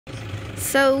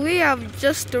So we have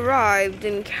just arrived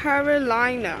in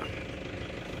Carolina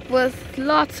with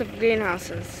lots of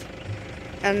greenhouses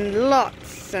and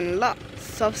lots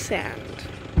of sand.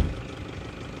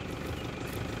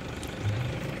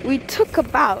 We took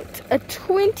about a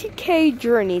 20k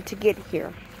journey to get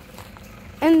here,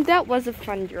 and that was a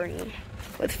fun journey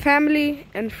with family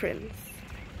and friends.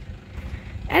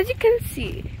 As you can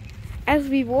see, as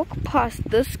we walk past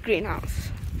this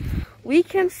greenhouse, we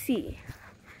can see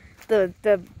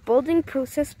the building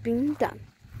process being done,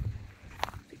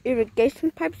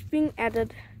 irrigation pipes being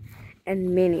added,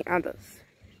 and many others.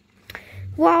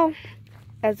 Well,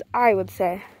 as I would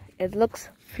say, it looks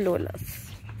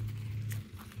flawless.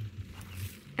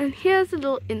 And here's a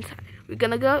little inside. We're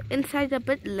gonna go inside a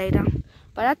bit later,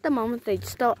 but at the moment they're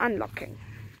still unlocking.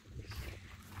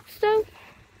 So,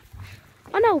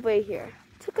 on our way here,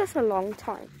 took us a long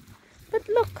time, but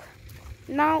look,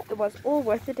 now it was all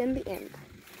worth it in the end.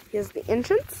 Here's the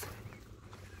entrance,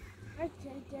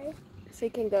 so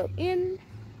you can go in.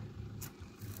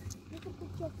 Look at the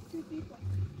picture of 2 people.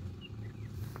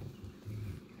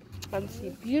 And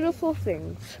see beautiful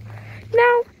things.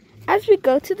 Now, as we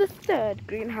go to the third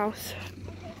greenhouse,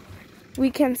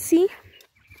 we can see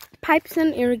pipes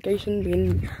and irrigation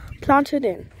being planted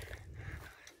in.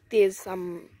 There's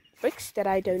some bricks that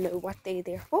I don't know what they're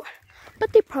there for,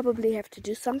 but they probably have to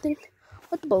do something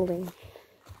with the building.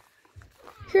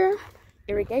 Here,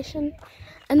 irrigation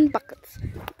and buckets.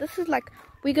 This is like,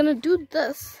 we're gonna do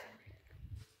this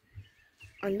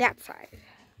on that side.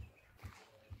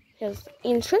 Here's the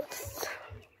entrance.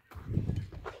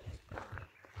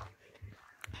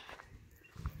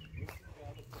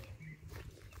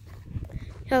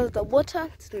 Here's the water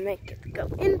to make it go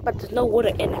in, but there's no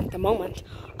water in at the moment,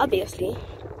 obviously,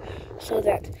 so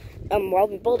that while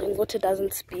we're building, water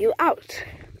doesn't spew out.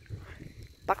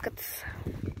 Buckets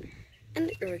and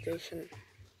irrigation.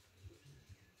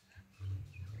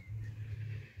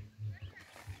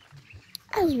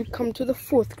 As we come to the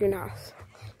fourth greenhouse,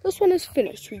 this one is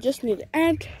finished. We just need to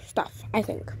add stuff, I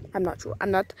think. I'm not sure. I'm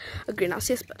not a greenhouse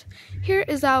expert. Here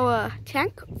is our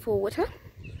tank for water,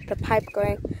 the pipe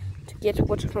going to get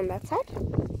water from that side.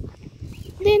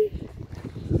 Then,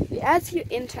 as you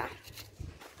enter,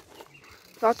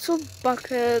 lots of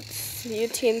buckets,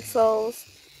 utensils,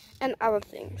 and other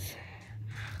things.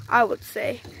 I would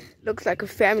say, looks like a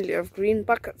family of green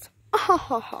buckets.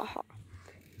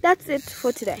 That's it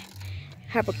for today.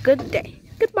 Have a good day.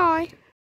 Goodbye.